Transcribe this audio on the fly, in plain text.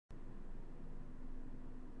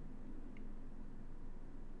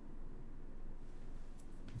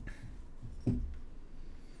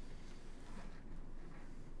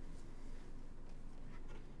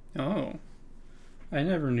I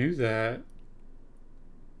never knew that.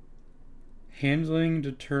 Handling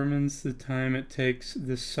determines the time it takes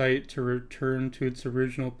the sight to return to its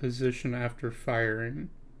original position after firing.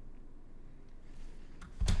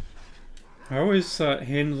 I always thought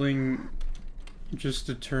handling just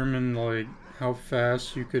determined like how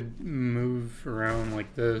fast you could move around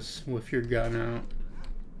like this with your gun out.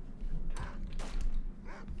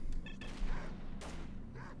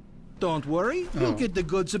 Don't worry, you'll get the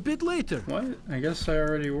goods a bit later. What? I guess I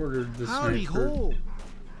already ordered the Howdy sniper. ho.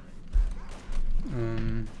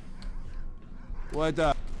 What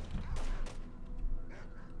up?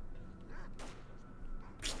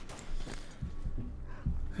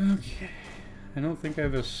 Okay. I don't think I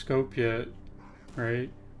have a scope yet, right?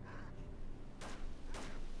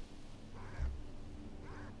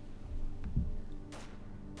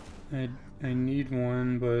 I need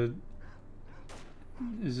one, but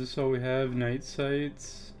is this all we have? Night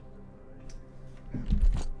sights?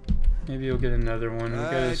 Maybe you'll get another one. We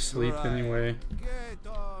gotta sleep anyway. Get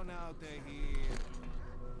on out of here.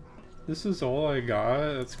 This is all I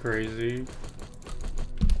got? That's crazy.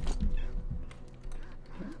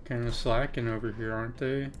 Kind of slacking over here, aren't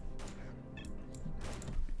they?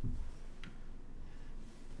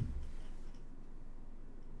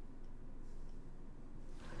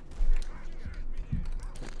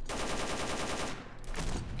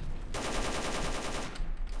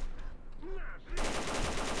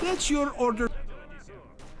 That's your order.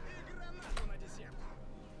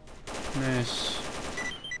 Nice.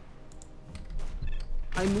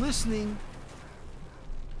 I'm listening.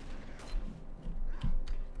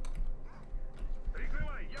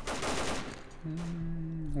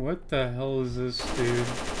 What the hell is this, dude?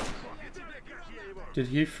 Did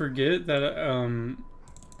he forget that,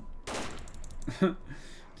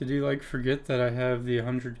 did he, like, forget that I have the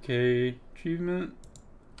 100K achievement?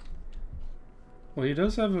 Well, he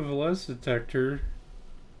does have a Velez detector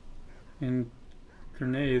and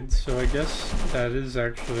grenades, so I guess that is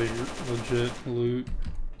actually legit loot.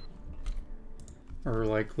 Or,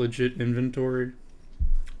 like, legit inventory.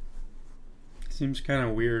 Seems kind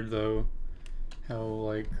of weird, though, how,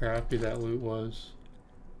 like, crappy that loot was.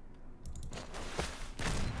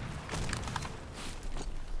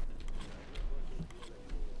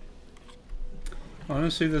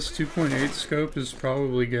 Honestly, this 2.8 scope is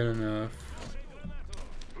probably good enough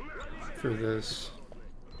for this.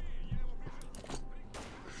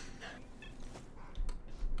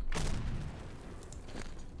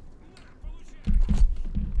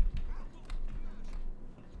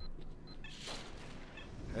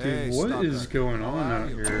 Dude, what is going on out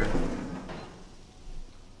here?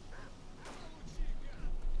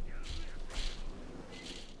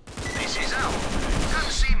 This is Al. Come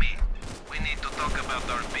see me. We need to talk about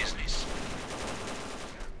our business.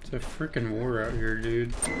 It's a freaking war out here,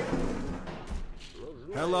 dude.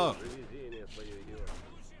 Hello.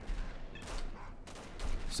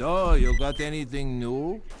 So, you got anything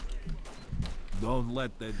new? Don't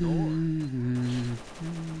let the door.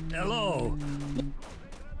 Hello.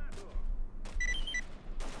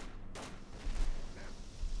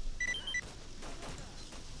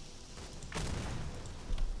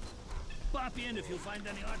 Pop in if you find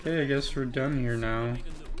any artifacts. Okay, I guess we're done here now.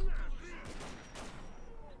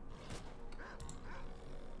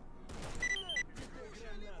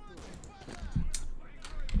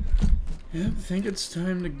 Yep, I think it's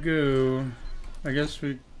time to go. I guess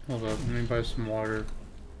we... Hold up, let me buy some water.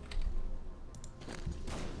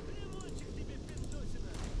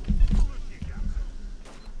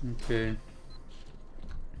 Okay.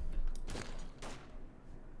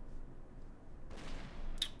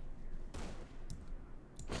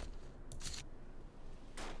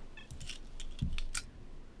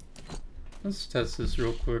 Let's test this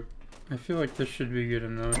real quick. I feel like this should be good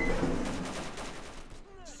enough.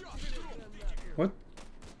 What?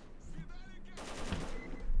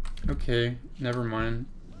 Okay, never mind.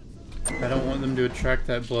 I don't want them to attract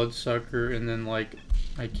that bloodsucker and then, like,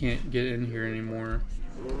 I can't get in here anymore.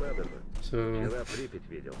 So, let's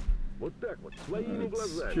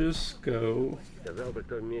just go.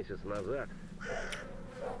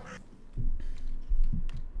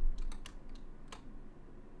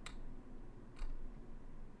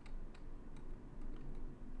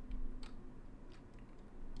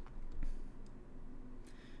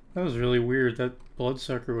 That was really weird. That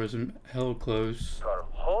bloodsucker was hella close.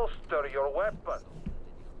 Holster your weapon.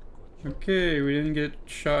 Okay, we didn't get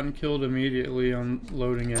shot and killed immediately on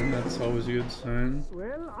loading in. That's always a good sign.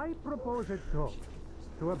 Well, I propose a toast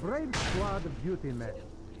to a brave squad of duty men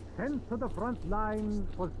sent to the front line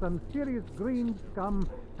for some serious green scum.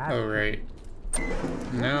 Oh, right.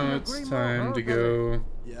 Now it's time to go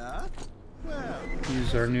Yeah? Well,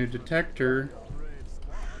 use our new detector. brave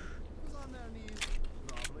squad was on their knees,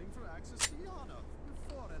 groveling for access to Yana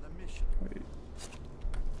before an mission. Wait.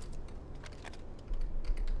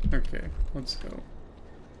 Okay, let's go.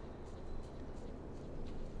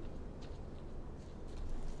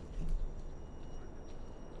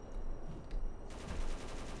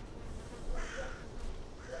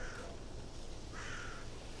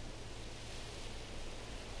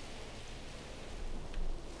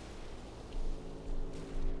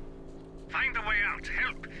 Find a way out.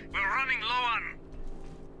 Help. We're running low on.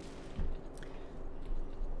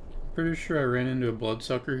 Pretty sure I ran into a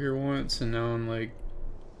bloodsucker here once, and now I'm like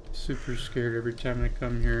super scared every time I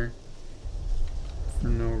come here for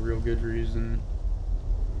no real good reason.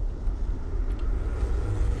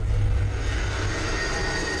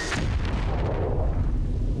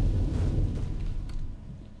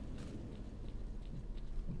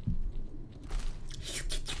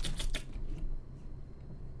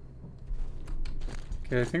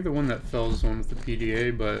 Okay, I think the one that fell is the one with the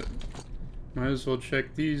PDA, but might as well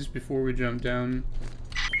check these before we jump down.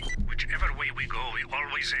 Whichever way we go, we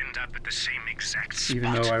always end up at the same exact spot.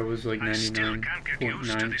 Even though I was like I still can't get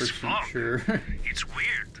used to this 99.9% fog. sure. It's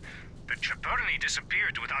weird. The Chaperny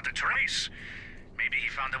disappeared without a trace. Maybe he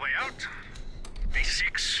found a way out. Day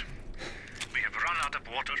 6. We have run out of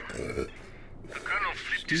water. The colonel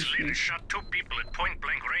flipped his lid and shot 2 people at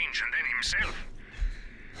point-blank range and then himself.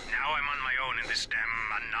 Now I'm on my own in this damn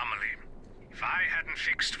anomaly. If I hadn't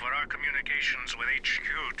fixed for our communications with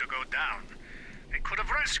HQ to go down, they could have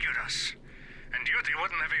rescued us, and duty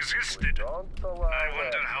wouldn't have existed. I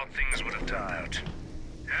wonder how things would have turned out.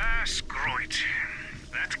 Ah, screw it.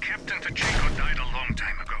 That Captain Pacheco died a long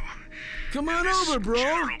time ago. Come on This over, bro.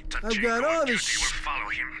 General I've Pacheco got all on this duty will follow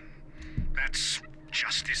him. That's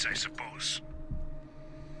justice, I suppose.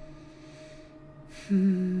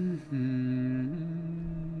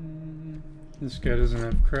 This guy doesn't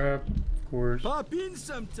have crap, of course. Pop in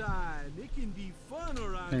sometime. It can be fun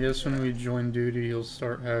around I guess here. when we join duty, he'll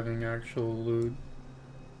start having actual loot.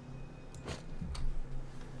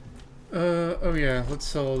 Oh yeah, let's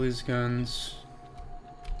sell all these guns.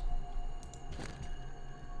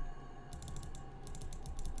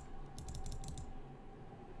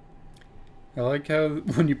 I like how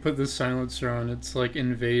when you put the silencer on, it's like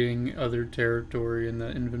invading other territory in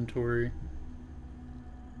the inventory.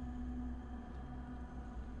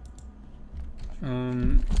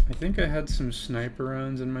 I think I had some sniper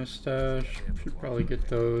rounds in my stash. Should probably get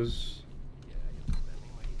those.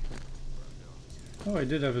 Oh, I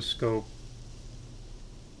did have a scope.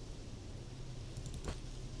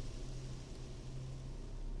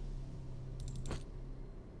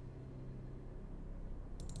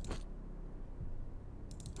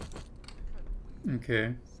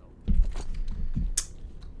 Okay.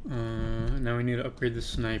 Now we need to upgrade the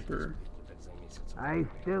sniper. I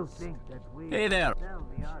still think that we Hey there. sell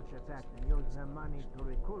the artifact and use the money to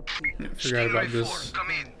recruit people. Yeah, forgot about Stingray this. 4,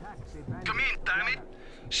 come in. Taxi bandits. Come in, damn it.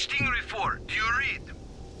 Stingray 4, do you read?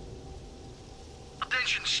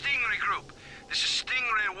 Attention, Stingray Group. This is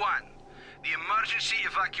Stingray 1. The emergency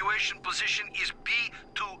evacuation position is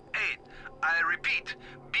B28. I repeat,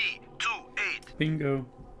 B28. Bingo.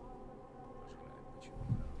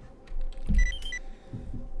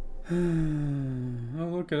 Oh,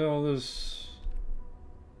 look at all this.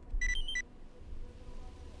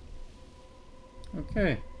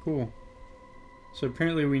 Okay, cool. So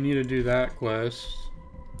apparently we need to do that quest,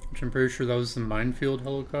 which I'm pretty sure that was the minefield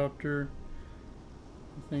helicopter,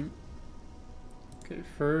 I think. Okay,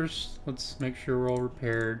 first, let's make sure we're all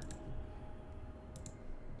repaired.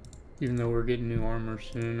 Even though we're getting new armor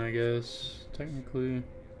soon, I guess, technically.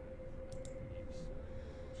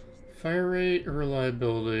 Fire rate or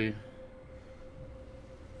reliability?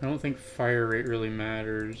 I don't think fire rate really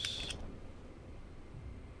matters.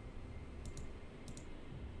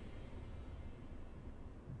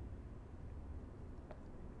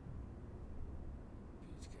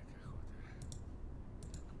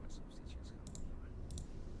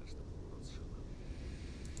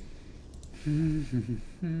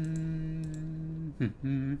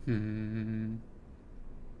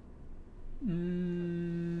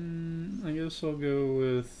 I guess I'll go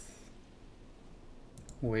with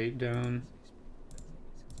weight down.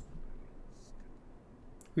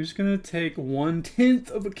 Who's gonna take 1/10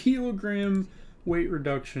 of a kilogram weight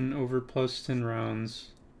reduction over plus 10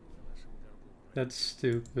 rounds? That's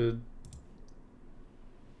stupid.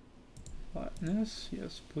 Flatness?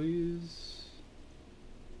 Yes, please.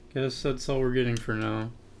 Guess that's all we're getting for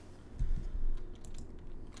now.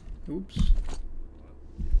 Oops.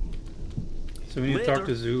 So we need to talk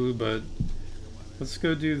to Zulu, but let's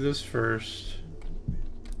go do this first.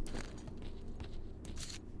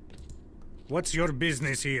 What's your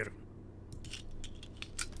business here?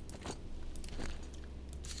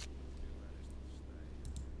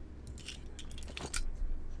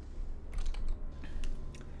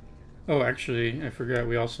 Oh, actually, I forgot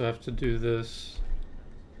we also have to do this.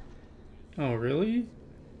 Oh, really?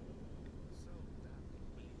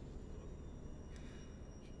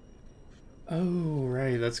 Oh,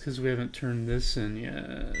 right, that's because we haven't turned this in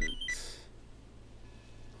yet. Of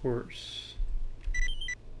course.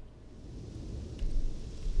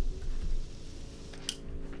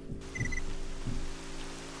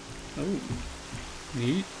 Oh,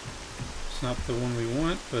 neat. It's not the one we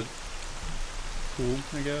want, but cool,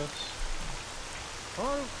 I guess.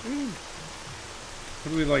 All in.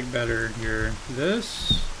 What do we like better here?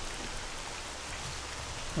 This?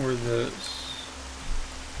 Or this?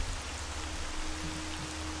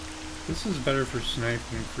 This is better for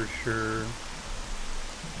sniping for sure.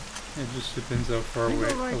 It just depends how far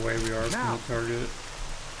away we are from the target.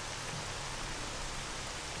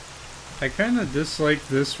 I kind of dislike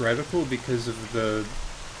this reticle because of the...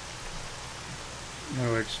 How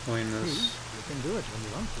do I explain this? You can do it when you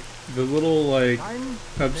want to. The little, like,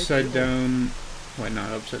 upside down... Wait,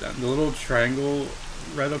 not upside down. The little triangle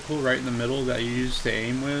reticle right in the middle that you use to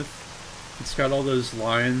aim with. It's got all those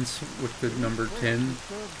lines with the number 10.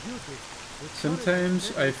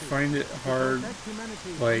 Sometimes I find it hard,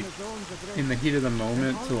 like, in the heat of the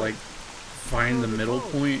moment to, like, find the middle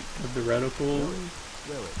point of the reticle.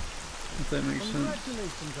 If that makes sense.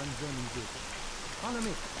 Congratulations on joining duty. Follow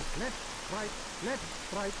me. Left, right, left,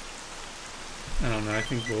 right. I don't know, I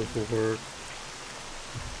think both will work.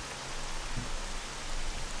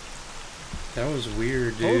 That was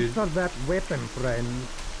weird, dude. Hold for that weapon, friend.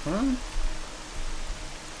 Huh?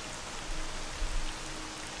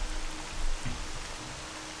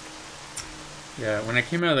 Yeah, when I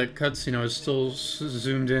came out of that cutscene, I was still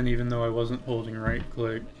zoomed in even though I wasn't holding right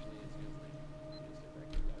click.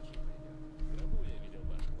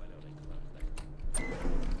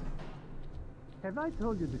 Have I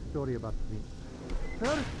told you the story about Prince?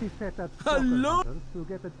 First he set out hunters to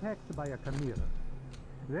get attacked by a chimera.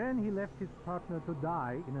 Then he left his partner to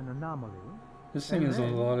die in an anomaly. This thing is a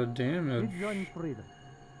lot of He damage. joined freedom.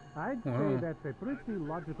 I'd Wow. say that's a pretty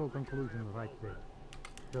logical conclusion right there.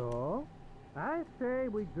 So, I say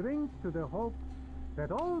we drink to the hope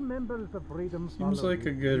that all members of freedom Seems follow like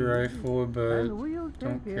a you. good rifle, but And we'll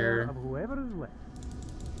don't take care. care of whoever is left.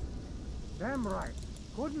 Damn right.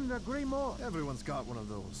 Couldn't agree more. Everyone's got one of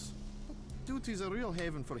those. Duty's a real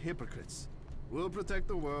haven for hypocrites. We'll protect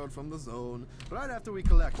the world from the zone right after we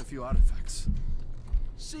collect a few artifacts.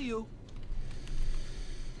 See you.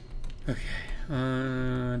 Okay,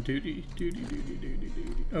 duty.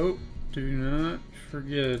 Oh, do not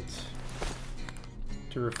forget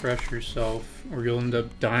to refresh yourself, or you'll end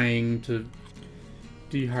up dying to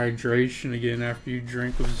dehydration again after you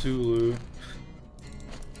drink with Zulu.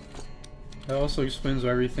 That also explains why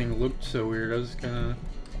everything looked so weird. I was kinda...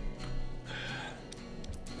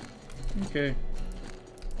 Okay.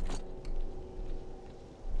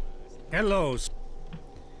 Hello.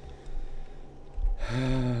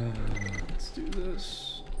 Let's do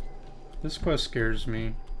this. This quest scares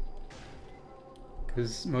me.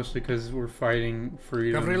 Mostly because we're fighting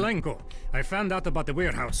freedom. Gavrilenko, I found out about the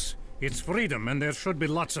warehouse. It's freedom, and there should be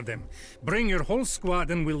lots of them. Bring your whole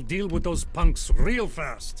squad and we'll deal with those punks real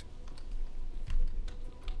fast.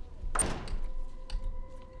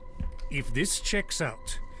 If this checks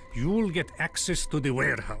out, you'll get access to the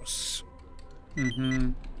warehouse.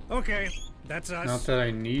 Mm-hmm. Okay, that's us. Not that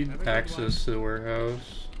I need Have a good access to the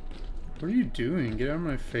warehouse. What are you doing? Get out of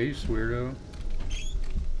my face, weirdo.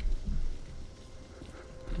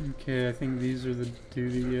 Okay, I think these are the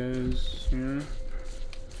duty guys. Yeah.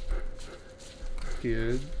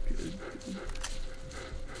 Good.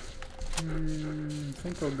 I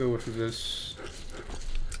think I'll go with this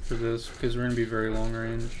for this because we're gonna be very long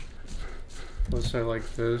range. Plus, I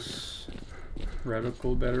like this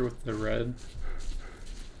reticle better with the red.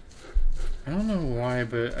 I don't know why,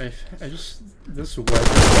 but I just this weapon.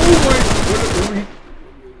 Oh my!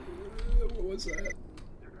 What was that?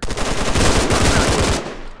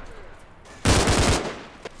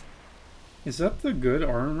 Is that the good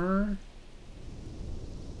armor?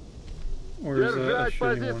 Or is that a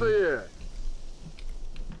shitty one?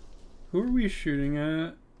 Who are we shooting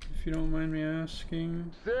at, if you don't mind me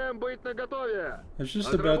asking? I was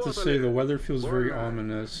just about to say the weather feels very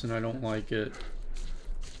ominous and I don't like it.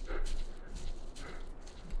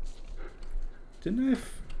 Didn't I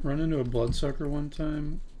run into a bloodsucker one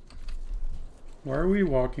time? Why are we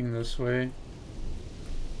walking this way?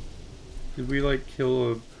 Did we like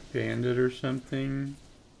kill a bandit or something?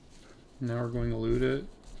 Now we're going to loot it?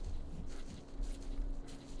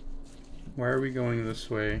 Why are we going this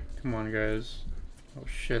way? Come on, guys. Oh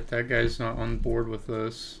shit, that guy's not on board with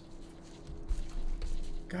us.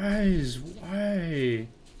 Guys, why?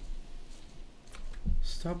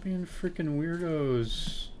 Stop being freaking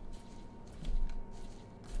weirdos.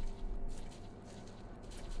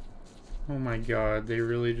 Oh my god, they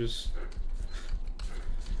really just...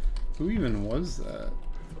 Who even was that?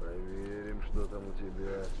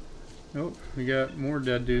 Oh, we got more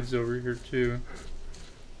dead dudes over here too.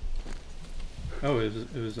 Oh, it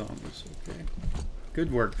was on this, okay.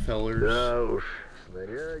 Good work, fellers.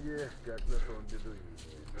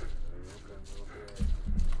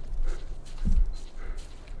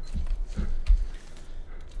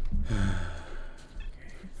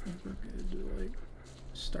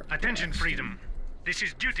 Attention, Freedom. This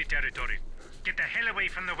is duty territory. Get the hell away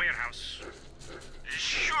from the warehouse.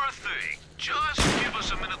 Sure thing. Just give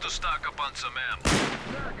us a minute to stock up on some ammo.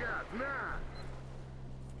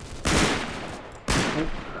 Oh,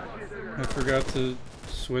 I forgot to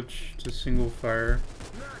switch to single fire.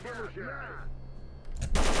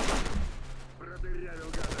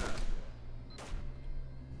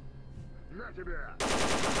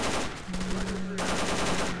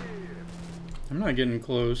 I'm not getting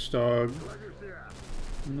close, dog.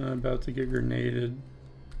 I'm not about to get grenaded.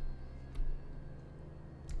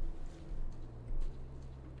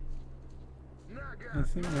 I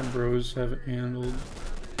think my bros have it handled.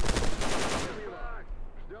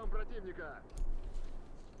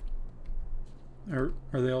 Are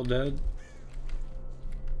they all dead?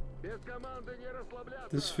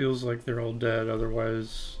 This feels like they're all dead,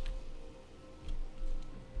 otherwise...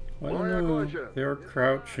 Well, I don't know. They are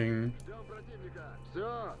crouching.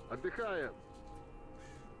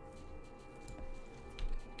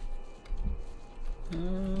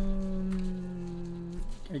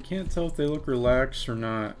 I can't tell if they look relaxed or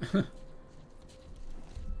not.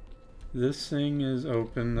 This thing is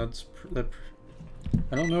open.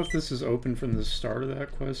 I don't know if this is open from the start of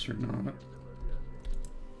that quest or not.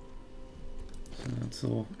 So that's a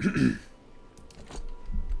little...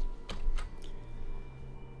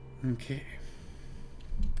 Okay.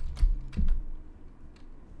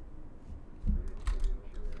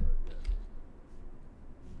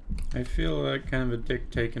 I feel like kind of a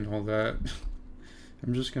dick taking all that.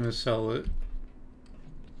 I'm just gonna sell it.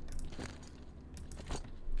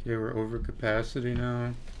 Okay, we're over capacity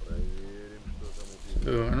now.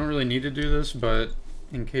 So I don't really need to do this, but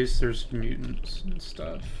in case there's mutants and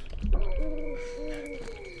stuff.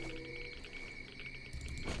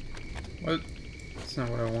 What? That's not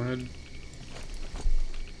what I wanted.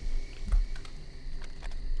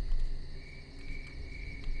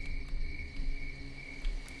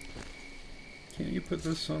 Can't you put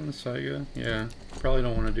this on the Saiga? Yeah, probably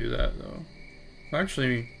don't want to do that though.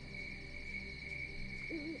 Actually,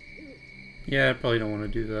 yeah, I probably don't want to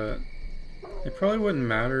do that. It probably wouldn't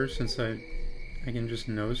matter since I can just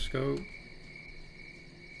no scope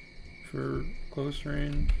for close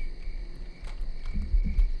range.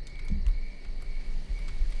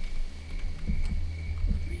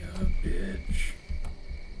 Yeah, bitch.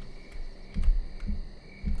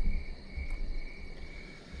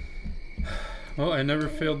 Well, I never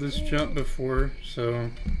failed this jump before, so...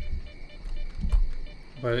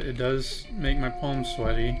 But it does make my palms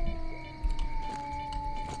sweaty.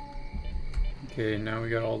 Okay, now we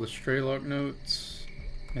got all the Straylock notes.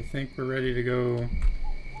 I think we're ready to go.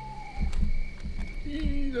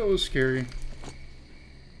 Eee, that was scary.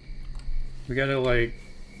 We gotta like...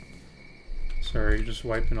 Sorry, just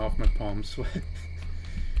wiping off my palm sweat.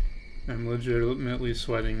 I'm legitimately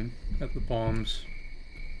sweating at the palms.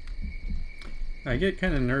 I get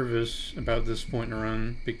kind of nervous about this point in the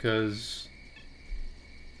run because,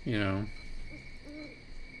 you know,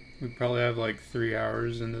 we probably have like 3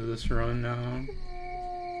 hours into this run now.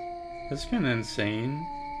 That's kind of insane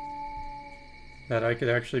that I could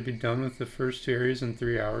actually be done with the first 2 areas in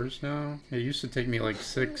 3 hours now. It used to take me like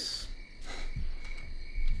 6.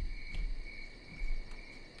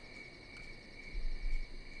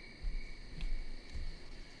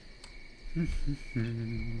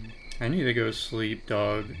 I need to go sleep,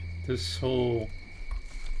 dog. This whole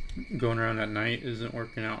going around at night isn't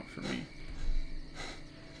working out for me.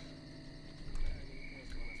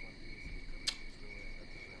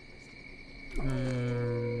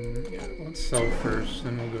 Yeah, let's sell first,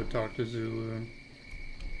 then we'll go talk to Zulu.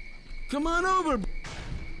 Come on over!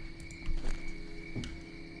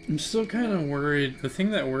 I'm still kind of worried. The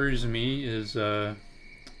thing that worries me is,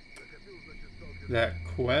 that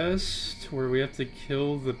quest where we have to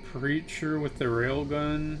kill the preacher with the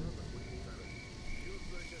railgun.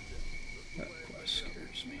 That quest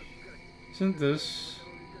scares me. Isn't this...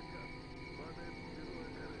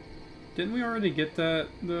 Didn't we already get that,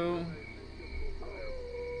 though?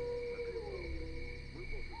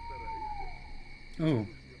 Oh.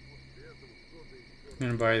 I'm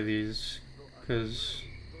gonna buy these, because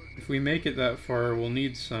if we make it that far, we'll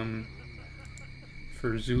need some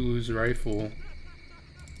for Zulu's rifle.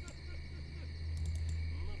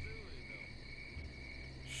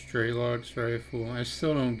 Straylock's rifle. I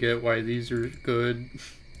still don't get why these are good.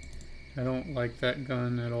 I don't like that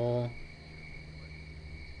gun at all.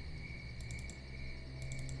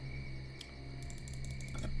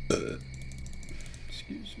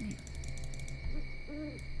 Excuse me.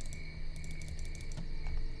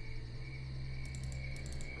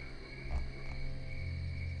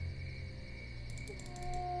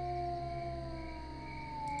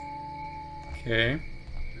 Okay.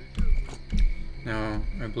 Now,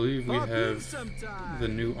 I believe we have the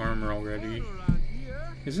new armor already.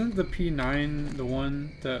 Isn't the P9 the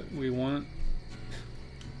one that we want?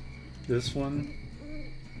 This one?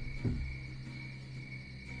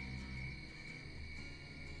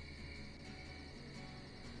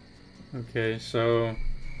 Okay, so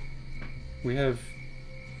we have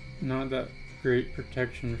not that great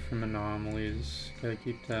protection from anomalies. Gotta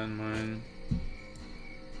keep that in mind.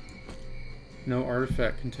 No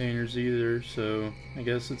artifact containers either, so I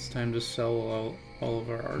guess it's time to sell all of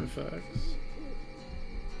our artifacts.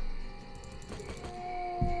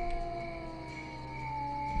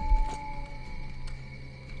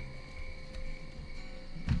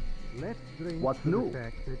 Let's drink What's to new? the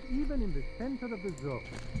fact that even in the center of the zone,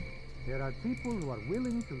 there are people who are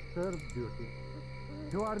willing to serve duty.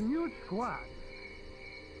 To our new squad.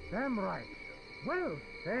 Damn right. Well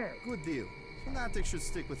said. Good deal. Fanatics should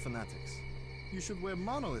stick with fanatics. You should wear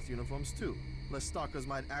monolith uniforms too, lest stalkers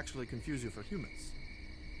might actually confuse you for humans.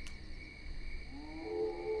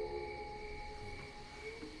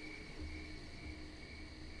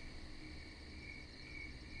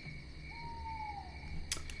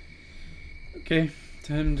 Okay,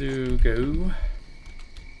 time to go.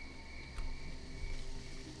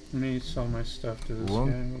 Let me sell my stuff to this guy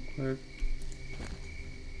real quick.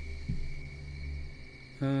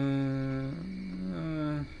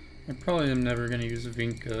 I probably am never gonna use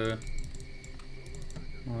Vinca,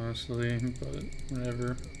 honestly, but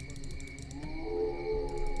whatever.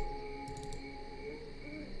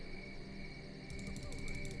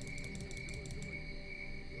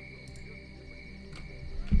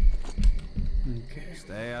 Okay.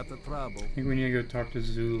 Stay out of trouble. I think we need to go talk to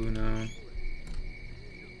Zulu now.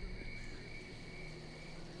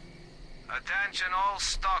 Attention all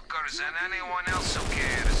stalkers and anyone else who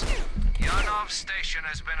cares. Yanov Station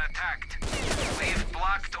has been attacked. We've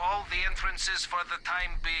blocked all the entrances for the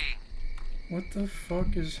time being. What the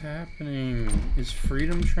fuck is happening? Is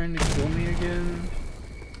Freedom trying to kill me again?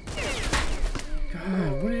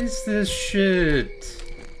 God, what is this shit?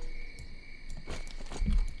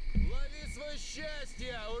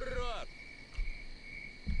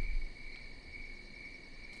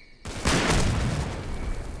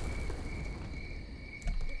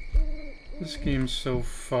 This game's so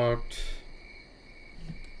fucked.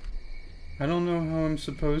 I don't know how I'm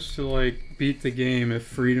supposed to, like, beat the game if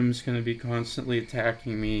Freedom's gonna be constantly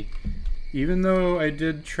attacking me. Even though I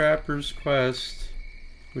did Trapper's Quest,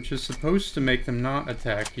 which is supposed to make them not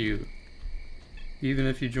attack you, even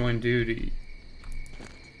if you join duty.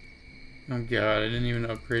 Oh god, I didn't even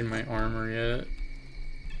upgrade my armor yet.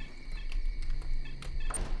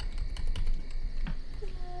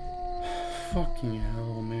 Fucking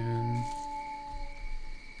hell, man.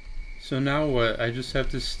 So now what? I just have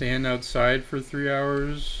to stand outside for 3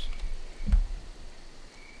 hours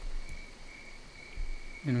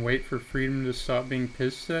and wait for Freedom to stop being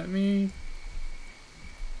pissed at me?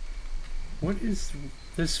 What is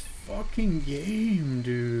this fucking game,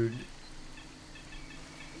 dude?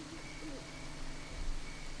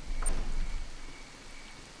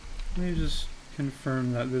 Let me just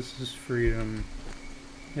confirm that this is Freedom.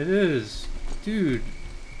 It is. Dude,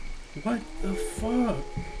 what the fuck?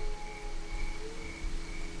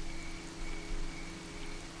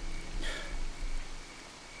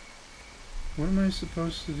 What am I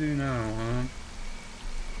supposed to do now, huh?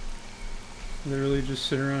 Literally just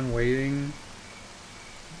sit around waiting?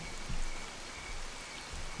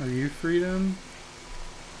 Are you Freedom?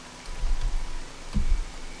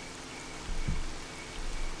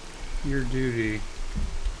 Your duty.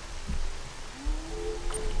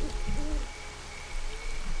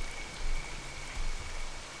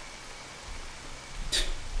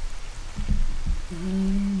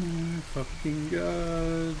 fucking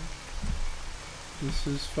god. This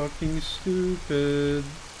is fucking stupid.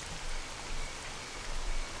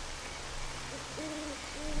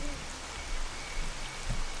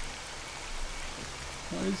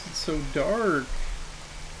 Why is it so dark?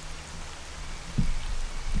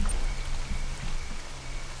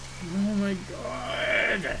 Oh my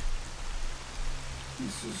god!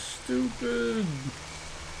 This is stupid!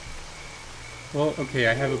 Well, okay,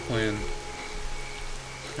 I have a plan.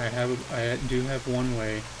 I do have one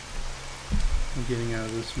way of getting out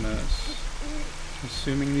of this mess.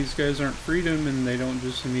 Assuming these guys aren't freedom and they don't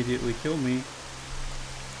just immediately kill me.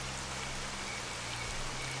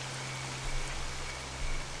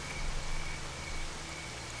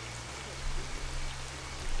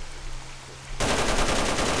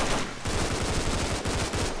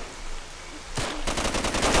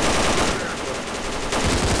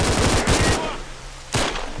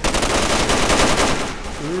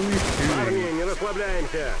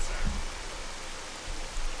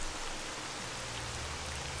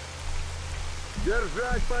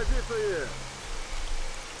 Держать позиции!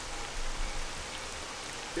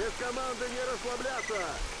 Без команды не расслабляться!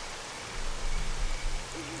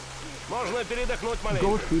 Можно передохнуть маленько.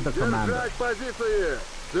 Go see the commander. Держать позиции!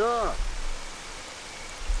 Все!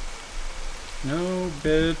 No,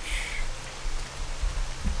 bitch.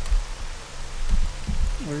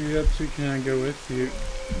 What are you up to? Can I go with you?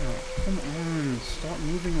 Oh, come on. Stop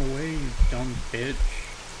moving away, you dumb bitch.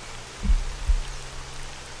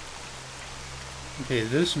 Okay,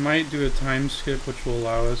 this might do a time skip which will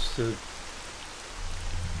allow us to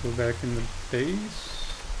go back in the base.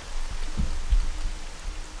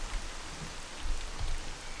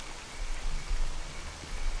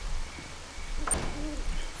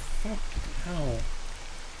 Fuck, hell.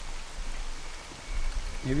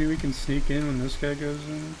 Maybe we can sneak in when this guy goes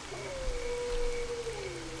in?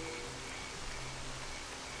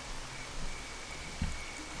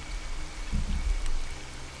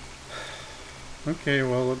 Okay,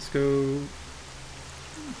 well, let's go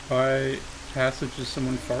by passage to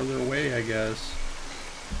someone farther away, I guess.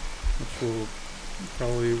 Which will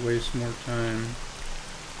probably waste more time.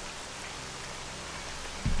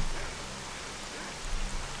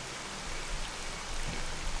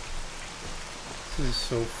 This is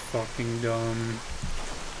so fucking dumb.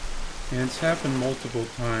 And it's happened multiple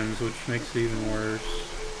times, which makes it even worse.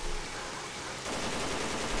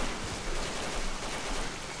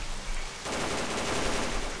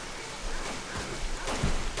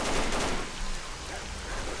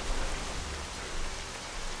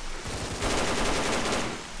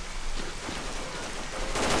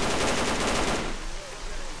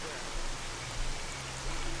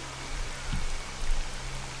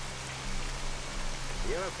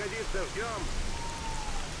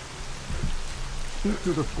 Speak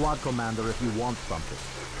to the squad commander if you want something.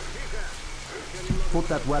 Put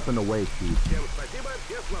that weapon away, Chief.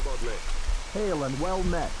 Hail and well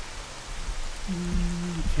met.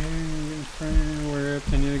 Okay, friend, we're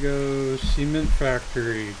up. I need to go cement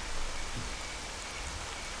factory.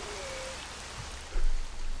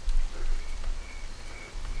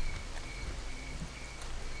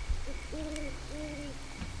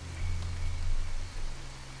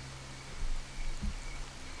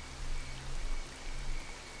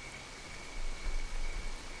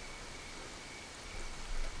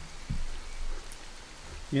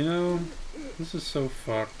 You know, this is so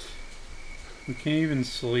fucked. We can't even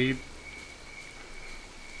sleep.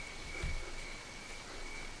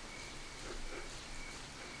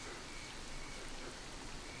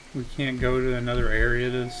 We can't go to another area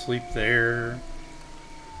to sleep there.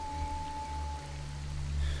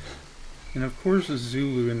 And of course a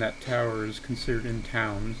Zulu in that tower is considered in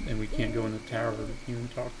town, and we can't go in the tower. We can't even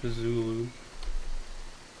talk to Zulu.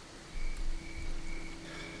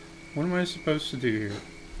 What am I supposed to do here?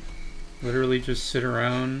 Literally just sit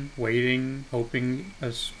around, waiting, hoping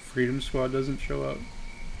a Freedom Squad doesn't show up.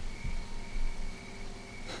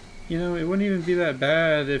 You know, it wouldn't even be that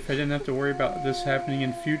bad if I didn't have to worry about this happening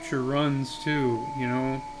in future runs too, you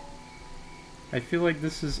know? I feel like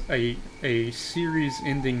this is a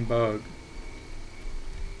series-ending bug.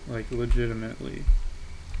 Like, legitimately.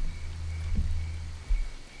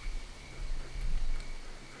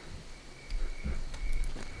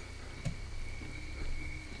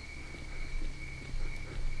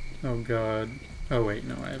 Oh god. Oh wait,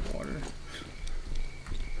 no, I have water.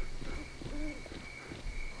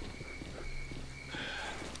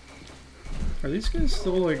 Are these guys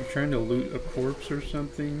still like trying to loot a corpse or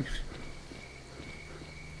something?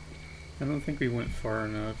 I don't think we went far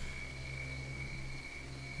enough.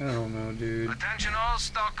 I don't know, dude. Attention all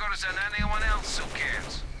stalkers and anyone else who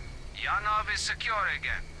cares. You is secure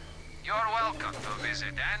again. You're welcome to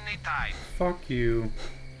visit anytime. Fuck you.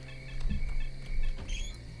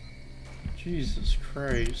 Jesus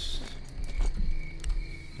Christ.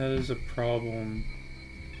 That is a problem.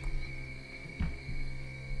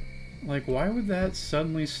 Like, why would that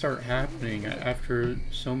suddenly start happening after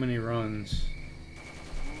so many runs?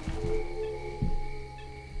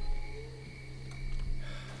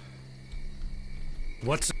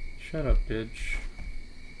 What's... Shut up, bitch.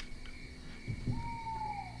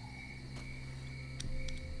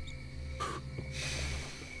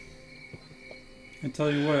 I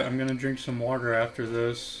tell you what, I'm gonna drink some water after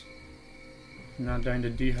this. I'm not dying to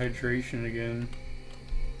dehydration again.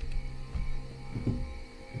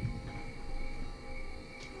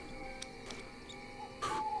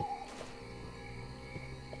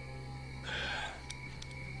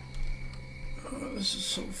 Oh, this is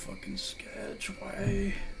so fucking sketch.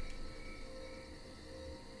 Why?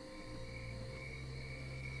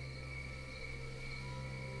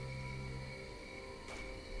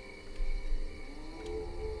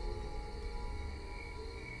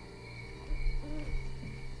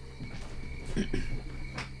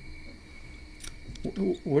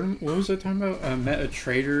 What was I talking about? I met a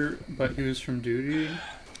trader, but he was from duty.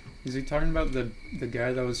 Is he talking about the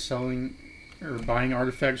guy that was selling or buying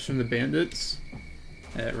artifacts from the bandits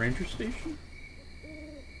at Ranger Station?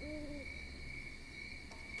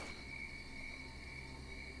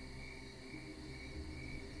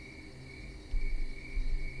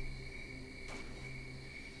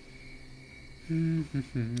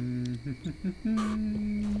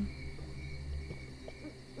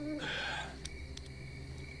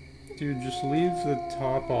 Dude, just leave the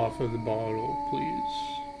top off of the bottle, please.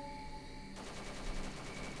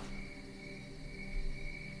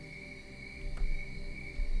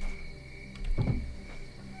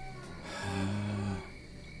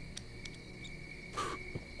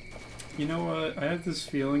 You know what? I have this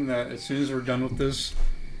feeling that as soon as we're done with this,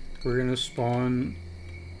 we're gonna spawn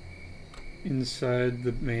inside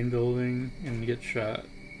the main building and get shot.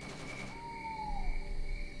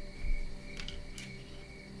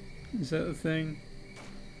 Is that a thing?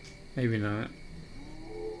 Maybe not.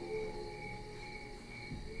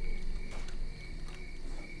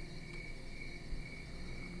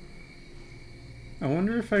 I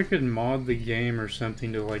wonder if I could mod the game or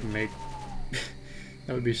something to like make...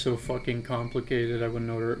 That would be so fucking complicated, I wouldn't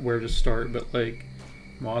know where to start, but like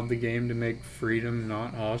mod the game to make freedom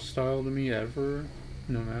not hostile to me ever,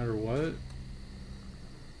 no matter what.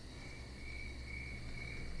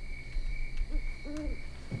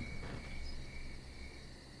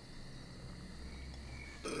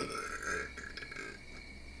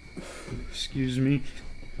 Excuse me.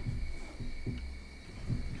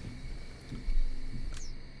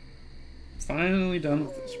 Finally done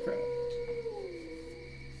with this crap.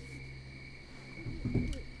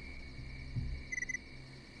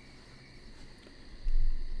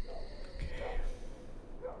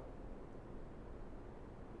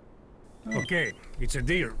 Okay, it's a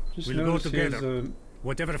deal. Just We'll go noticed he has together.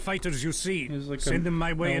 Whatever fighters you see, like send them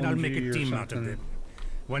my way and I'll make LMG a or team out of something. them.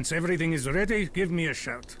 Once everything is ready, give me a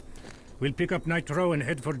shout. We'll pick up Nitro and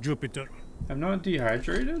head for Jupiter. I'm not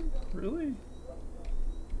dehydrated? Really?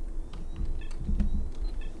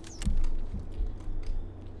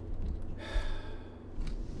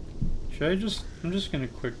 Should I just... I'm just gonna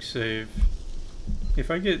quick save.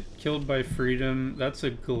 If I get killed by freedom, that's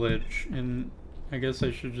a glitch, and I guess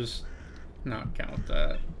I should just not count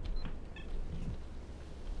that.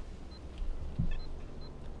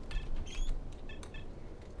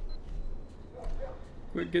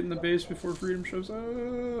 Quick, get in the base before freedom shows up.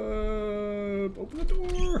 Open the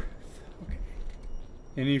door. Okay.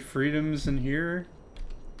 Any freedoms in here?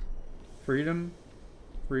 Freedom?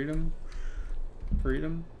 Freedom?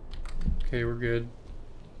 Freedom? Okay, we're good.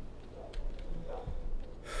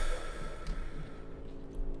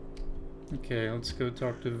 Okay, let's go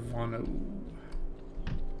talk to Vano.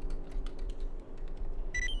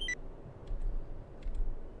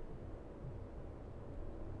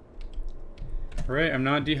 Alright, I'm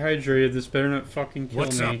not dehydrated. This better not fucking kill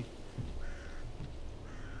What's me. up?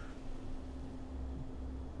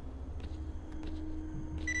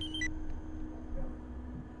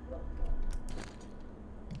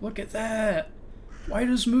 Look at that! Why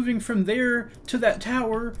does moving from there to that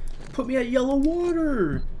tower put me at yellow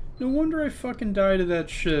water? No wonder I fucking died of that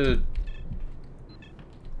shit.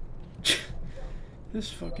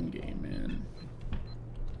 This fucking game, man.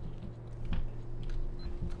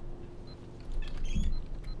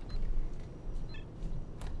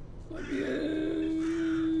 Let me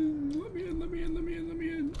in! Let me in, let me in, let me in, let me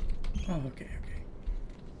in. Oh, okay, okay.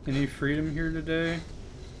 Any freedom here today?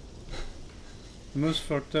 The most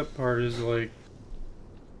fucked up part is like,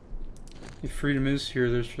 if freedom is here,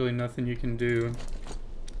 there's really nothing you can do.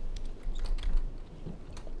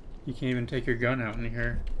 You can't even take your gun out in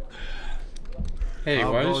here. Hey,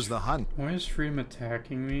 How why goes is the hunt? why is freedom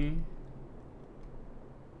attacking me?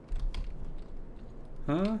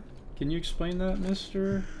 Huh? Can you explain that,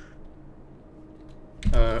 mister?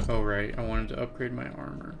 Oh right, I wanted to upgrade my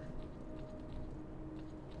armor.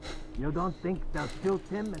 You don't think they'll shoot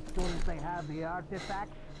him as soon as they have the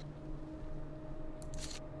artifact?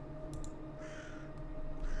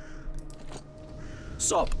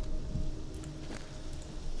 Sup?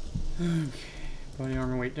 Okay. Body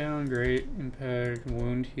armor weight down, great. Impact,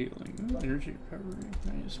 wound healing. Energy recovery.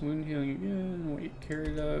 Nice. Wound healing again. Weight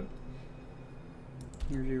carried up.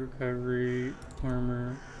 Energy recovery,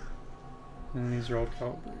 armor. And these are all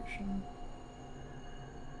calibration.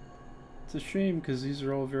 It's a shame because these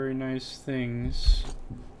are all very nice things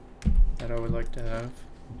that I would like to have.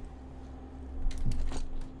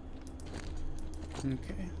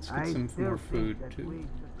 Okay, let's get some more food too.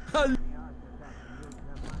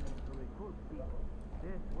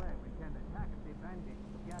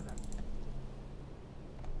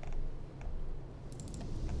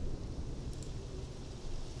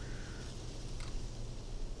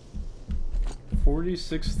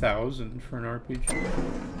 $46,000 for an RPG.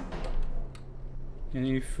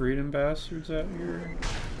 Any freedom bastards out here?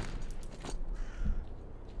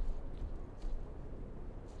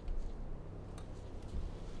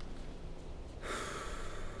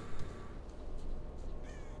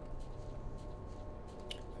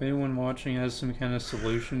 If anyone watching has some kind of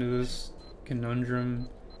solution to this conundrum,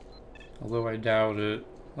 although I doubt it,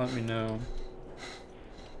 let me know.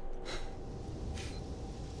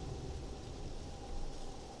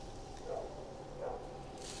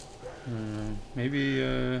 Maybe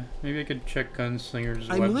I could check Gunslinger's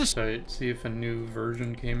website, see if a new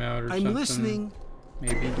version came out or something. I'm listening.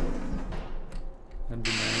 Maybe. That'd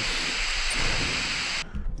be nice.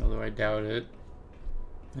 Although I doubt it.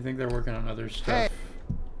 I think they're working on other stuff.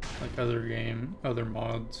 Like other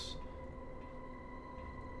mods.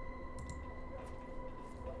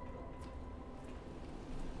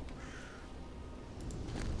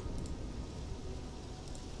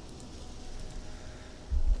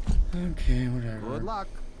 Okay, whatever. Good luck.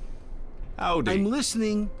 Howdy. I'm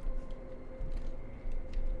listening.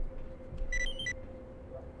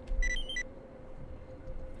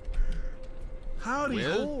 Howdy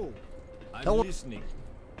ho. I'm listening.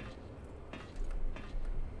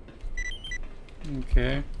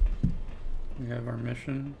 Okay. We have our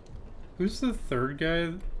mission. Who's the third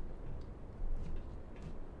guy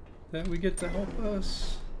that we get to help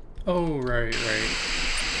us? Oh, right. I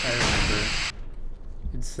remember.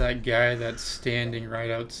 It's that guy that's standing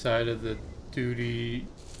right outside of the duty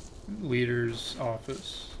leader's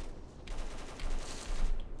office.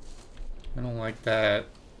 I don't like that.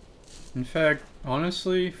 In fact,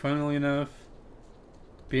 honestly, funnily enough,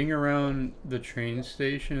 being around the train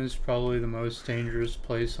station is probably the most dangerous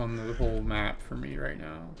place on the whole map for me right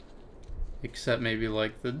now. Except maybe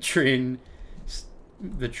like the train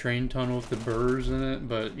tunnel with the burrs in it,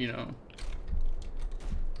 but you know.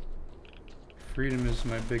 Freedom is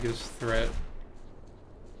my biggest threat.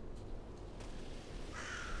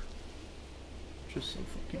 Just so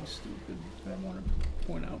fucking stupid. I want to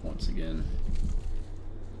point out once again.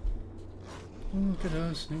 Look at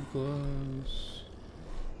us, new gloves.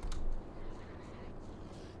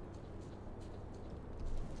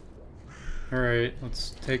 Alright,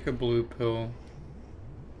 let's take a blue pill.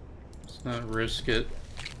 Let's not risk it.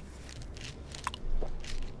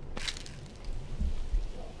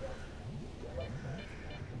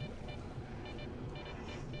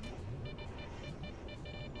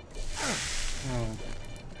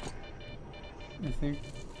 I think,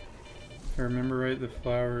 if I remember right, the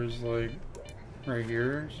flower is like right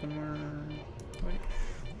here somewhere. Like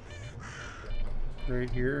right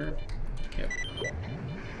here. Yep.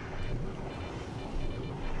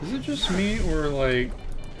 Is it just me, or like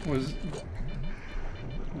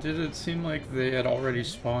did it seem like they had already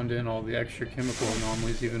spawned in all the extra chemical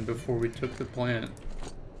anomalies even before we took the plant?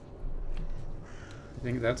 I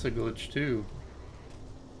think that's a glitch too.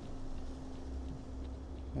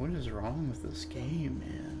 What is wrong with this game,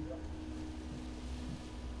 man?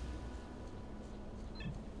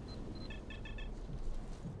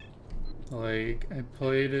 Like, I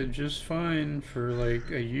played it just fine for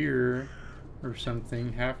like a year or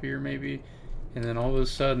something, half a year maybe, and then all of a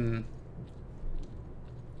sudden,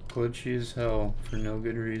 glitchy as hell for no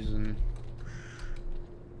good reason.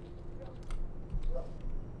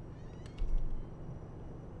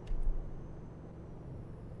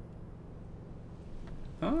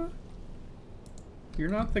 Huh? You're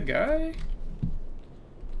not the guy?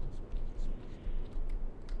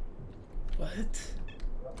 What?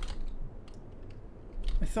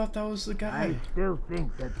 I thought that was the guy. I still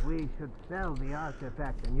think that we should sell the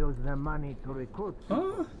artifact and use the money to recruit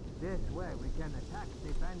people. Huh? This way we can attack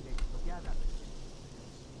the bandits together.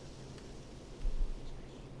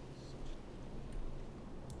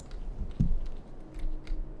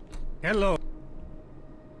 Hello.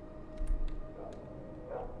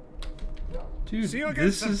 Dude, See you again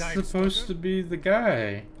this is sometime, supposed sucker. to be the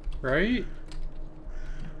guy, right?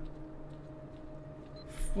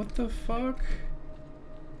 What the fuck?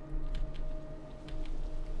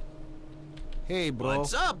 Hey, bro.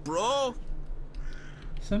 What's up, bro?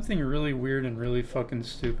 Something really weird and really fucking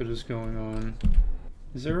stupid is going on.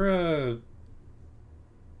 Is there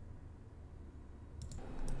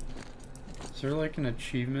like an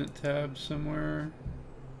achievement tab somewhere?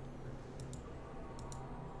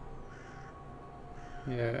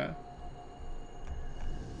 Yeah.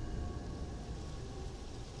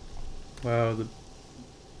 Wow,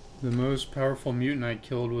 the most powerful mutant I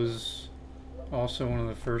killed was also one of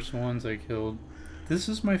the first ones I killed. This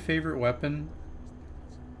is my favorite weapon.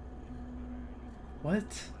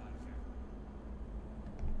 What?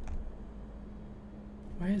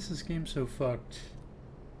 Why is this game so fucked?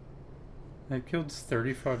 I've killed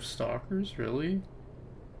 35 stalkers, really?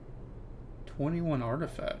 21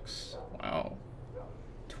 artifacts. Wow.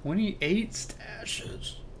 28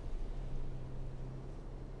 stashes.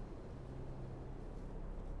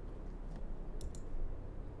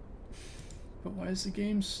 But why is the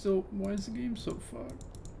game so fucked?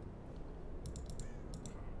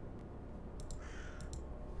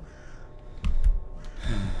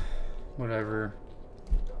 Whatever.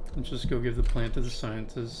 Let's just go give the plant to the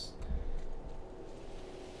scientists.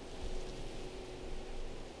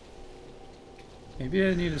 Maybe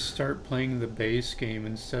I need to start playing the base game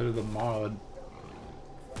instead of the mod.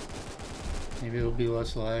 Maybe it'll be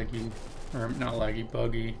less laggy. Or not laggy,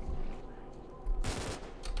 buggy.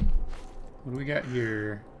 What do we got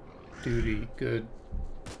here? Duty, good.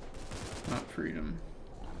 Not freedom.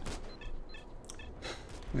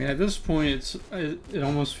 I mean, at this point, it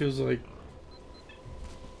almost feels like...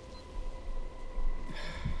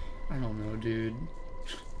 I don't know, dude.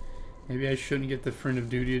 Maybe I shouldn't get the Friend of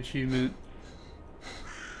Duty achievement.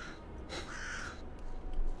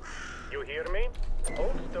 You hear me?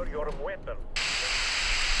 Holster your weapon.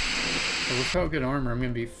 But without good armor, I'm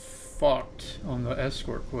gonna be fucked on the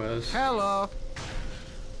escort quest. Hello.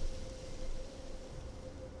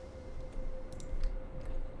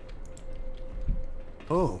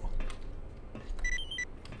 Oh.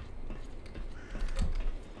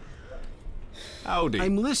 Howdy.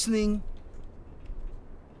 I'm listening.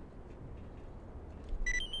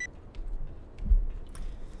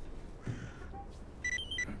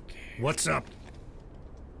 What's up?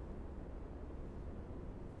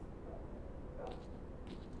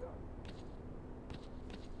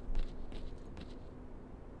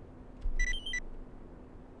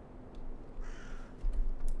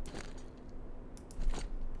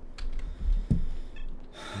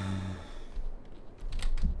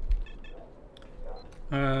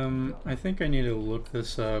 I think I need to look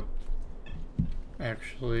this up,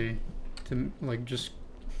 actually, to, like, just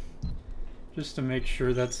to make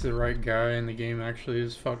sure that's the right guy and the game actually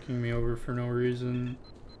is fucking me over for no reason.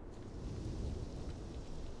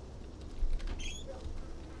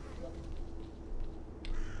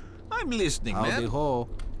 I'm listening, man. Howdy ho.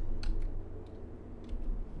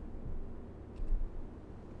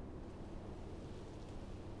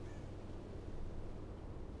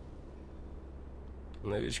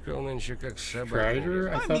 Strider?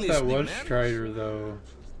 I thought that was Strider, though.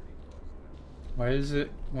 Why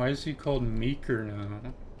is he called Meeker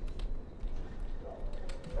now?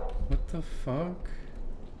 What the fuck?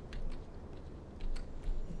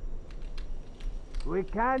 We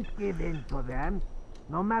can't give in to them.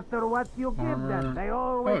 No matter what you give them, they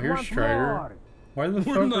always Oh, here's want Strider. more. Why the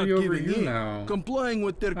We're fuck not are you over giving here in. now? Complying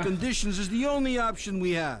with their conditions is the only option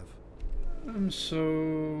we have. I'm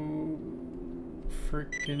so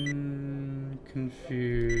freaking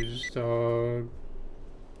confused, dog.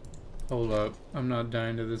 Hold up. I'm not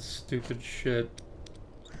dying to this stupid shit.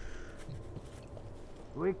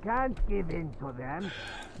 We can't give in to them.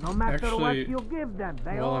 No matter what Actually, you give them,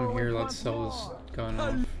 they while I'm always here, want let's sell more. this gun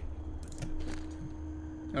off.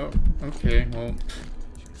 Oh, okay, well.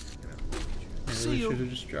 I really should have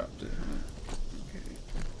just dropped it.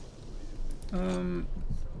 Okay.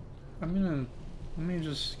 Let me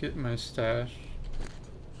just get my stash.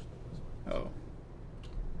 Oh.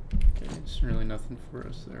 Okay, there's really nothing for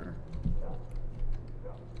us there.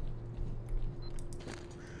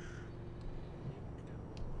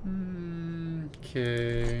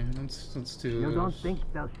 Okay, let's do this. You don't think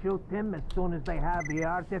they'll shoot him as soon as they have the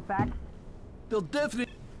artifact? They'll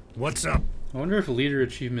definitely... What's up? I wonder if leader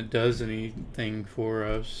achievement does anything for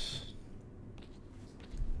us.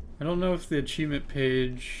 I don't know if the achievement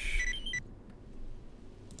page...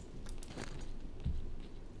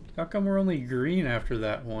 How come we're only green after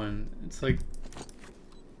that one? It's like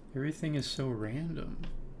everything is so random.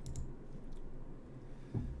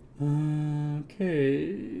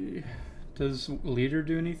 Okay. Does leader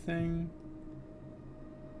do anything?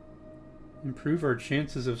 Improve our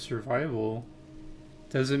chances of survival.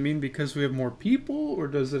 Does it mean because we have more people, or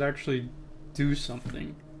does it actually do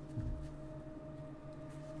something?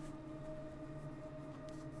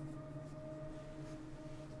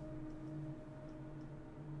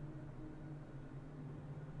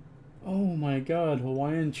 Oh my god,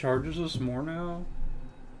 Hawaiian charges us more now?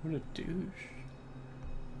 What a douche.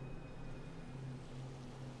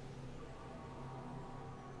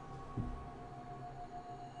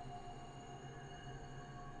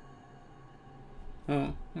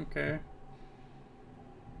 Oh, okay.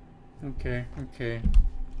 Okay.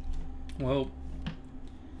 Well,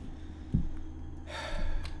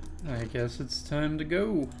 I guess it's time to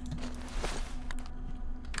go.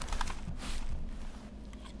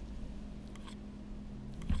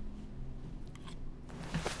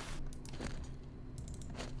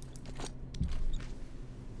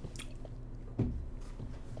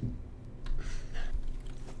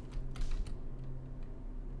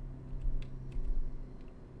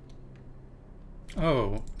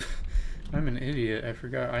 Oh, I'm an idiot. I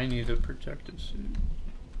forgot I need a protective suit.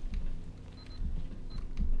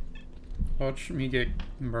 Watch me get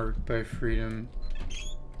murked by Freedom.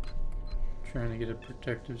 Trying to get a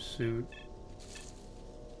protective suit.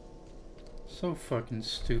 So fucking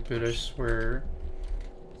stupid, I swear.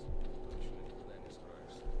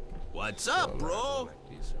 What's up, bro?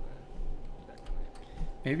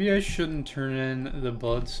 Maybe I shouldn't turn in the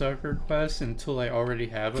Bloodsucker quest until I already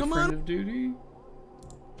have a friend of duty.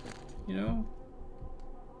 You know?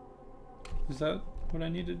 Is that what I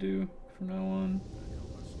need to do from now on?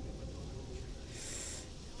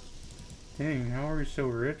 Dang, how are we so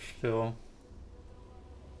rich still?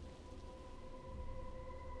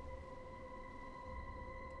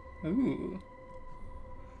 Ooh.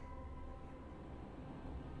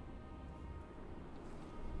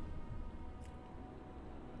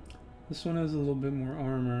 This one has a little bit more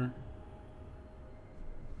armor.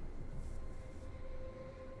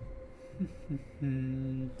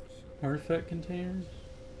 Artifact containers?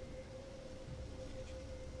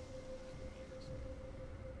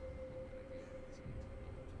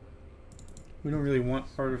 We don't really want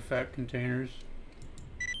artifact containers.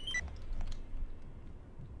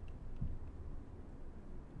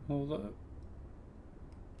 Hold up.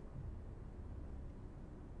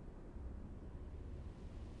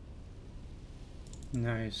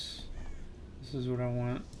 Nice. This is what I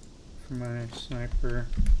want for my sniper.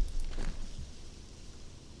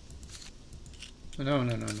 No.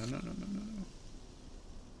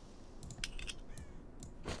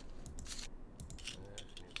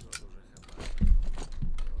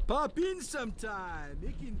 Pop in sometime.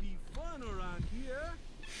 It can be fun around here.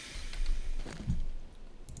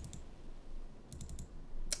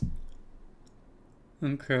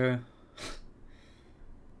 Okay.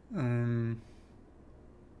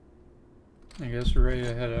 I guess we're ready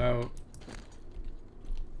to head out.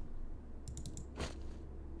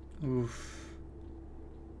 Oof.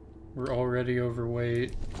 We're already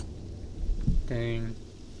overweight. Dang.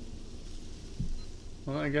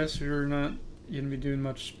 Well, I guess we're not gonna be doing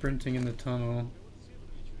much sprinting in the tunnel.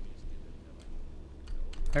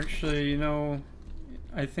 Actually, you know,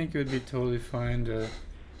 I think it would be totally fine to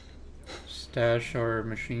stash our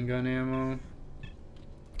machine gun ammo.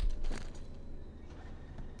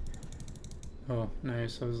 Oh,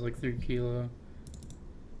 nice. That was like 3 kilo.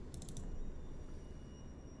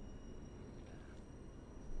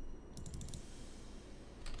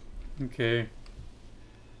 Okay.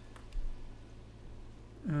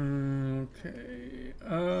 Okay.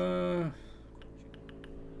 I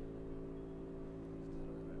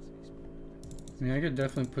mean, I could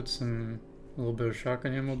definitely put a little bit of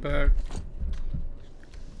shotgun ammo back.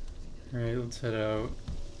 Alright, let's head out.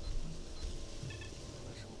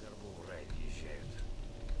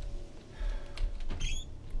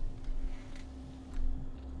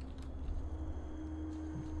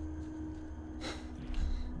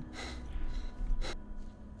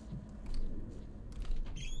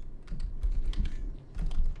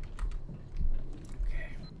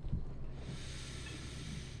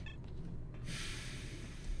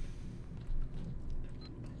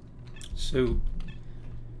 So,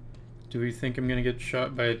 do we think I'm gonna get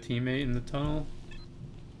shot by a teammate in the tunnel?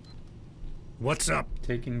 What's up?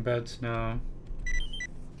 Taking bets now.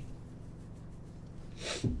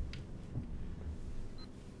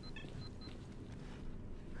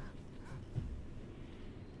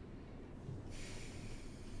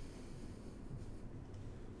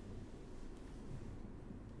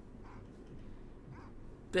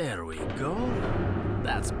 There we go.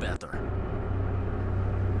 That's better.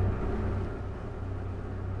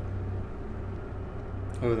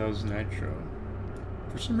 Oh, that was Nitro.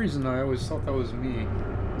 For some reason, I always thought that was me.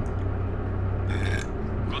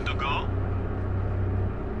 Good to go?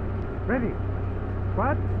 Ready?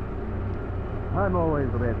 What? I'm always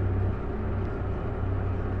ready.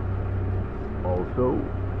 Also,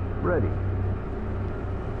 ready.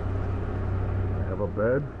 I have a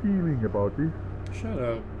bad feeling about this. Shut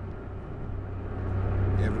up.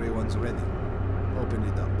 Everyone's ready. Open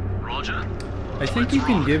it up. Roger. I think you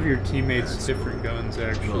can give your teammates different guns,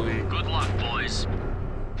 actually. Good luck, boys.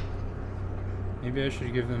 Maybe I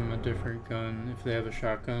should give them a different gun if they have a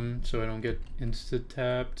shotgun, so I don't get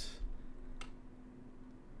insta-tapped.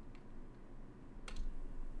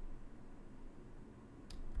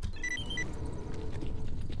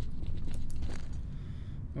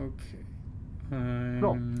 Okay.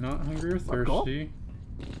 I'm not hungry or thirsty.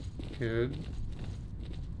 Good.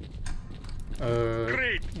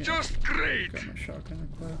 Great, yeah, just great. Got my shotgun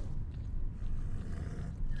equipped.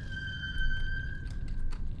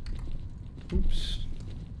 Oops.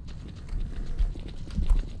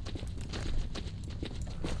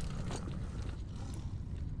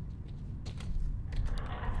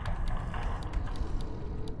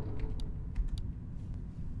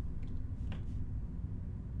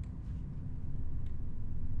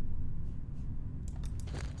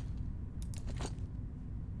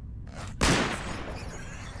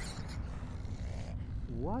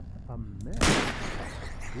 What a mess.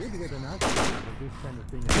 We'd get an accident if this kind of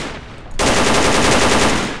thing happened.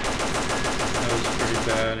 That was pretty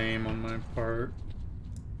bad aim on my part.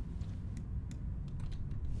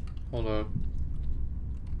 Hold up.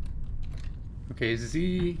 Okay,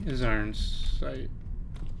 Z is iron sight.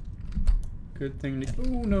 Good thing to—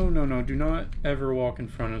 oh, no, no, no. Do not ever walk in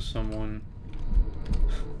front of someone.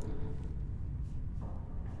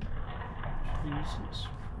 Jesus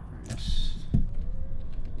Christ.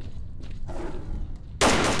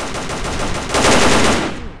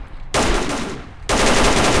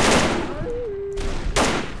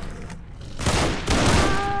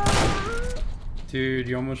 Dude,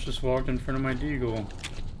 you almost just walked in front of my deagle.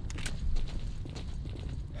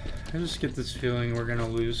 I just get this feeling we're gonna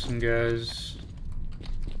lose some guys.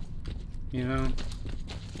 You know?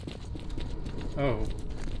 Oh.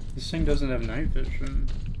 This thing doesn't have night vision.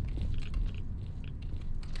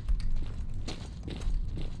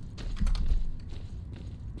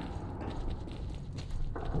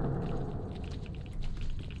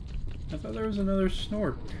 I thought there was another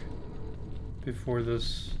snork before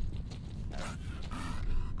this.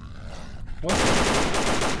 What?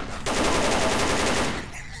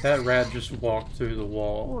 That rat just walked through the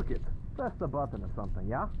wall. Look it. Press the button or something,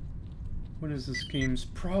 yeah? What is this game's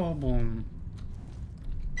problem?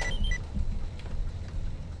 You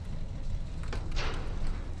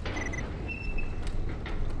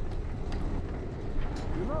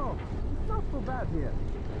know, it's not so bad here,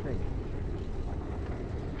 I think.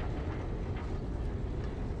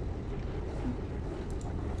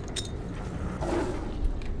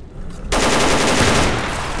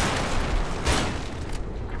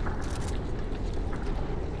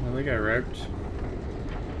 They got wrecked.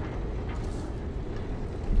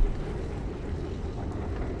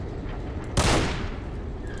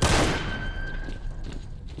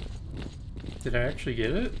 Did I actually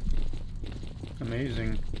get it?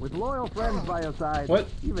 Amazing. With loyal friends by your side, what?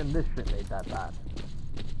 Even this shit ain't that bad.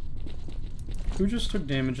 Who just took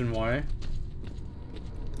damage and why?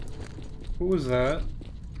 Who was that?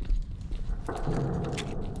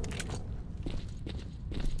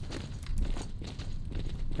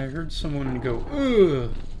 I heard someone go, ugh!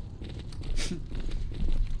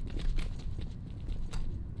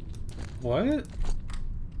 What?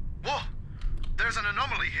 Whoa! There's an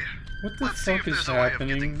anomaly here. What the fuck is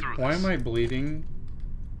happening? Why am I bleeding?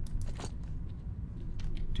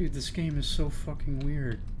 Dude, this game is so fucking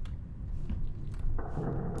weird.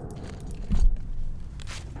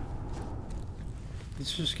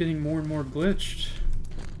 It's just getting more and more glitched.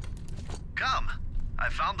 Come. I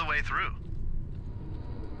found the way through.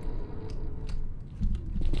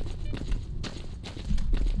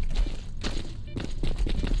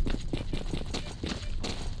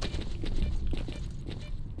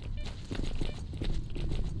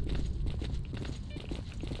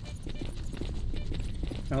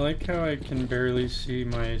 like how I can barely see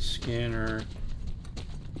my scanner.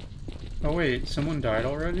 Oh wait, someone died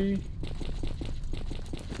already?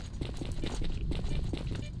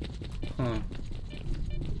 Huh.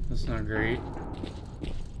 That's not great.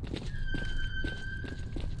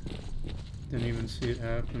 Didn't even see it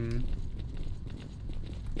happen.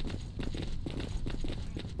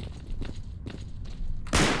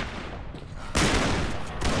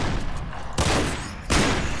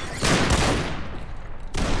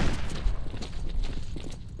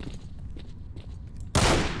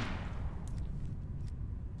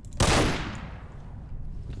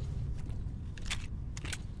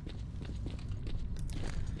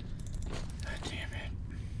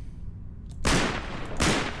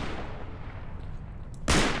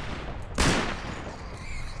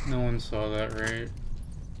 No one saw that, right?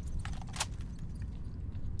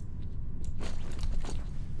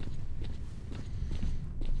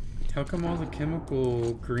 How come all the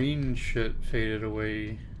chemical green shit faded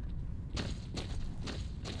away?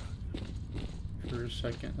 For a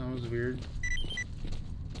second, that was weird.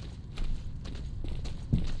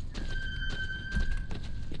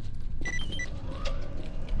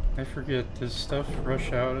 I forget, does stuff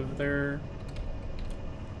rush out of there?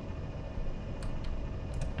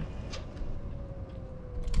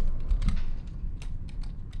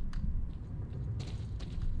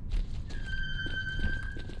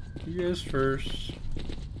 You guys first.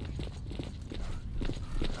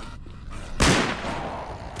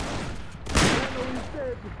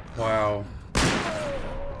 Wow.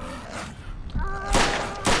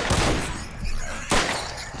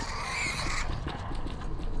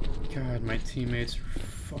 God, my teammates are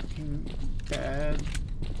fucking bad.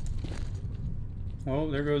 Well,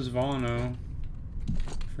 there goes Vano.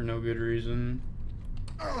 For no good reason.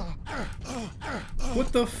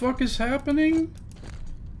 What the fuck is happening?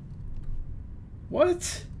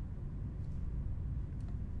 What?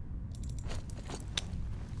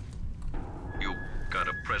 You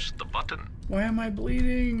gotta press the button. Why am I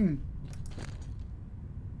bleeding?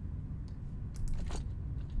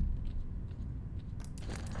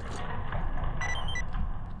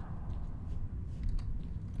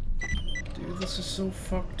 Dude, this is so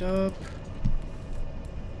fucked up.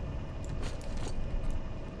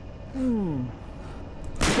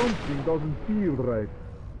 Something doesn't feel right.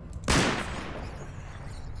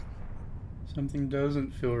 Something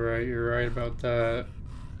doesn't feel right. You're right about that.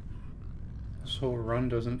 This whole run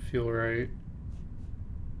doesn't feel right.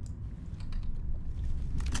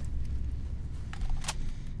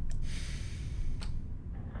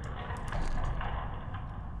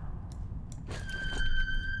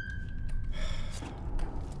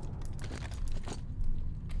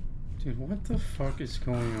 Dude, what the fuck is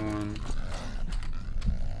going on?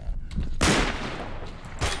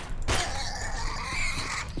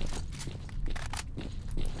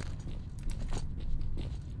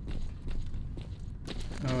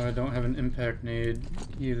 Oh, I don't have an impact nade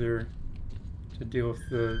either to deal with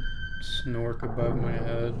the snork above my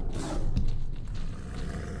head.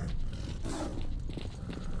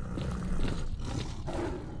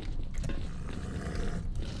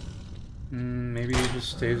 Maybe he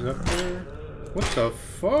just stays up there? What the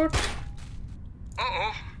fuck?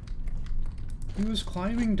 Uh-oh. He was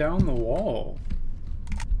climbing down the wall.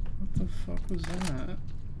 What the fuck was that?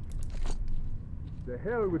 The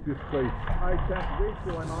hell with this place. I can't wait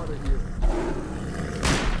till I'm out of here.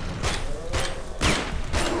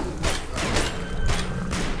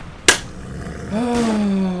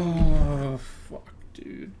 Oh, fuck,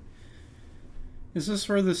 dude. Is this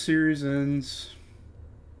where the series ends?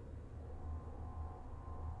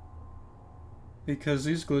 Because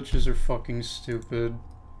these glitches are fucking stupid.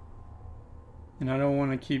 And I don't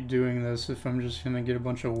want to keep doing this if I'm just gonna get a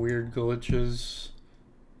bunch of weird glitches.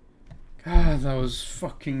 God, that was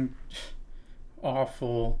fucking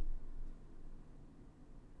awful.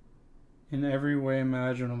 In every way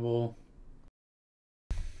imaginable.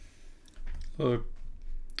 Look.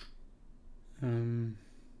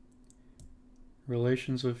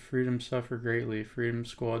 Relations of freedom suffer greatly. Freedom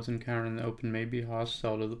squads encountered in the open may be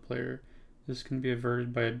hostile to the player. This can be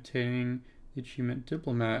averted by obtaining the achievement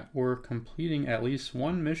Diplomat or completing at least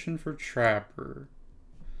one mission for Trapper.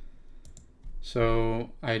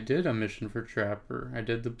 So, I did a mission for Trapper. I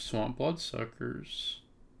did the Swamp Bloodsuckers.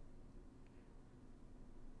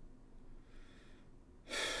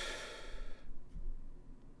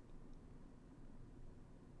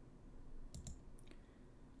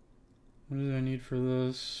 What do I need for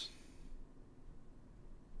this?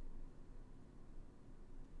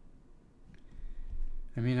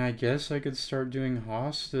 I mean, I guess I could start doing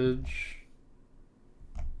hostage.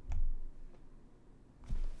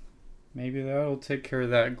 Maybe that'll take care of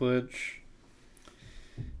that glitch.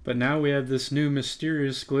 But now we have this new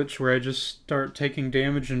mysterious glitch where I just start taking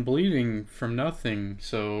damage and bleeding from nothing,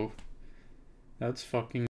 so that's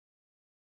fucking